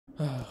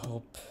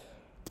Hope.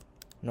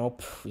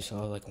 Nope, we still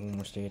have like one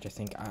more stage, I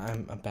think.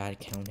 I'm bad at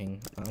counting.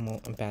 I'm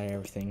bad at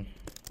everything.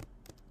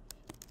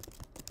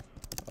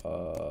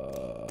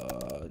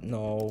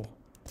 No.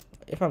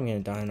 If I'm gonna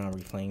die, I'm not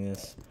replaying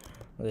this.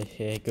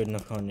 Okay, good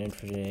enough content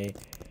for today.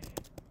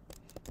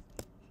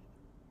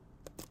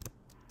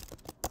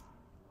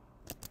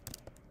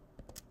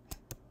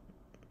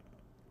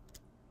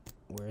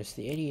 Where's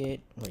the idiot?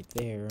 Right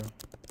there.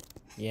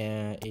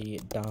 Yeah,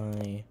 idiot,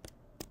 die.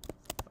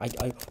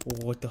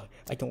 What the?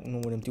 I don't know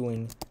what I'm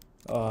doing.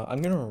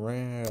 I'm gonna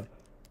run out.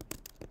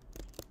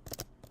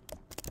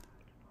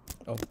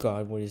 Oh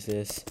god, what is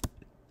this?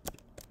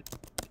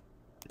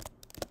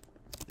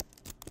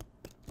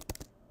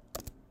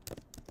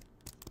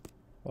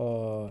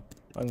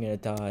 I'm gonna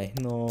die.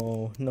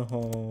 No,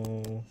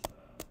 no.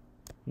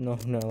 No,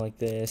 not like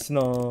this.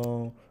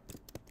 No.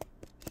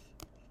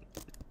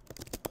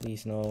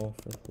 Please, no.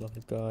 For the love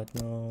of God,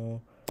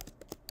 no.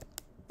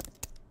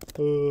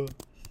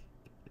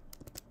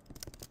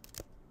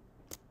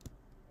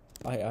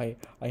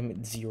 I'm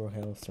at 0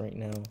 health right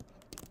now.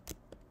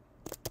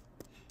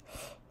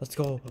 Let's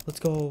go, let's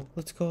go,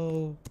 let's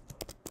go.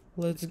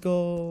 Let's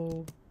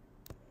go.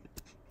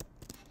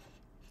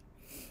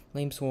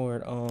 Lame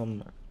sword,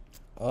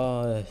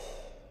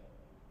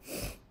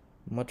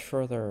 much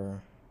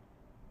further.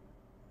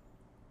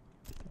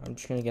 I'm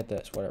just gonna get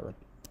this, whatever.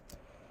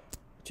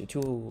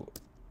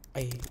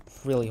 I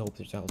really hope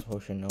there's a health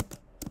potion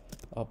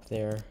up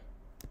there.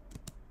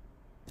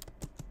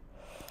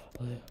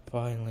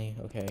 Finally,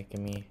 okay,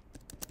 give me.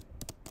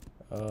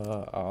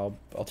 I'll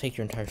take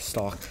your entire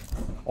stock,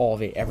 all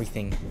of it,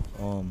 everything.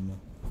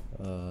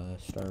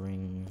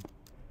 Starving,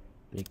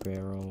 big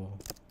barrel.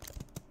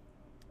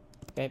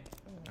 Okay,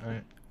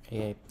 alright.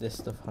 Okay, this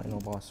is the final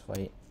boss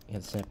fight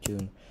against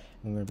Neptune.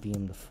 I'm gonna beat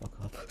him the fuck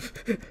up.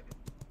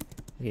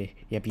 Okay,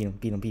 yeah, beat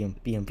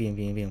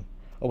him.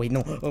 Oh wait,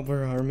 no,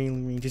 our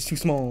melee range is too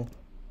small.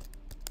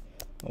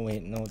 Oh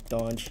wait, no,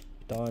 dodge.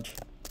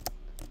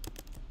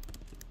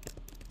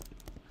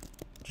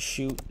 Just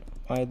shoot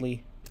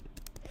widely.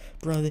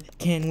 Bruh,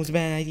 cannon was a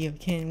bad idea.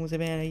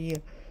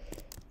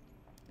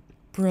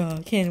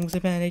 Bruh, cannon was a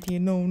bad idea.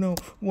 No.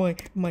 Why?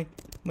 My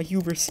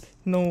hubris.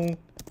 No.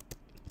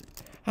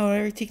 How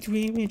did I take 2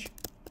 damage?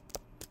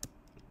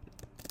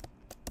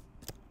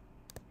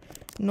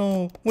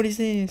 No. What is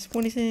this?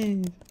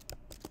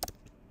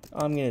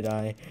 I'm gonna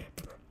die.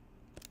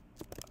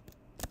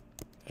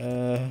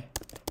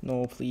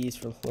 No, please,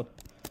 for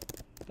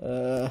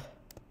the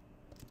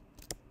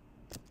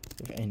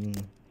if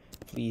anyone,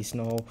 please,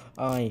 no.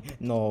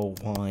 No,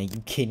 why?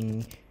 You kidding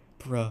me?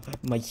 Bruh,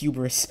 my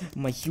hubris,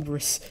 my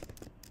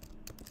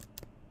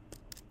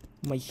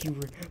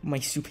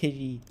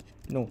stupidity.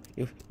 No,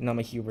 not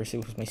my hubris,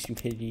 it was my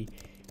stupidity.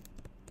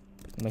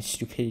 My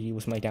stupidity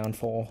was my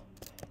downfall.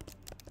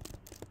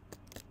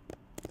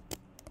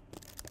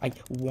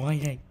 Why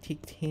did I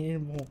take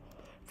cannonball?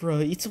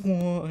 Bruh, it's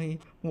why?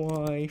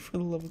 For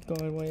the love of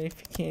God, why did I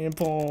pick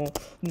cannonball?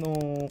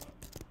 No.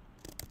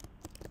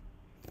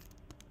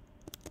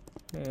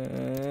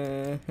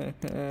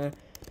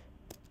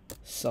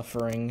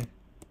 Suffering.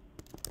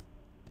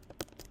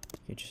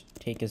 Okay, just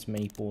take as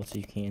many bullets as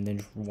you can, then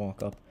just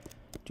walk up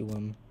to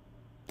him.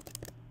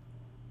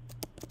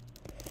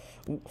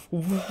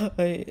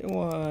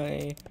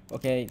 Why?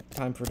 Okay,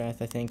 time for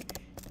death, I think.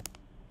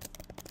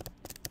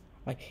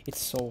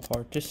 It's so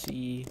hard to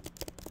see.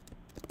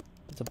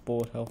 It's a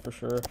bullet hell for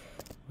sure.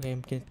 Okay,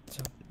 I'm getting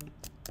some.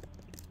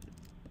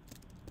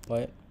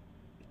 What?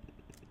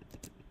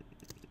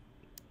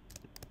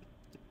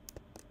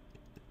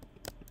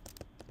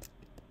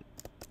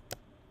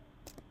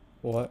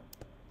 What?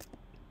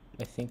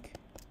 I think,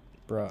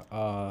 bruh,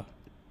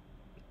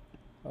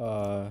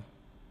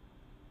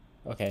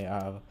 okay,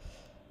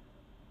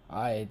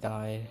 I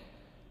died.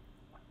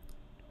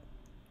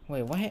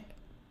 Wait, what?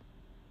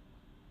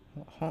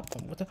 Huh?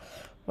 What the?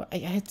 What? I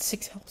had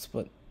 6 health,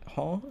 but,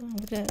 huh?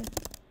 What the?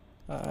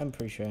 I'm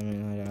pretty sure I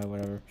died,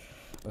 whatever.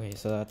 Okay,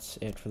 so that's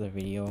it for the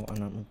video. I'm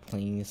not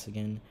playing this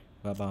again.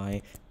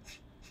 Bye-bye.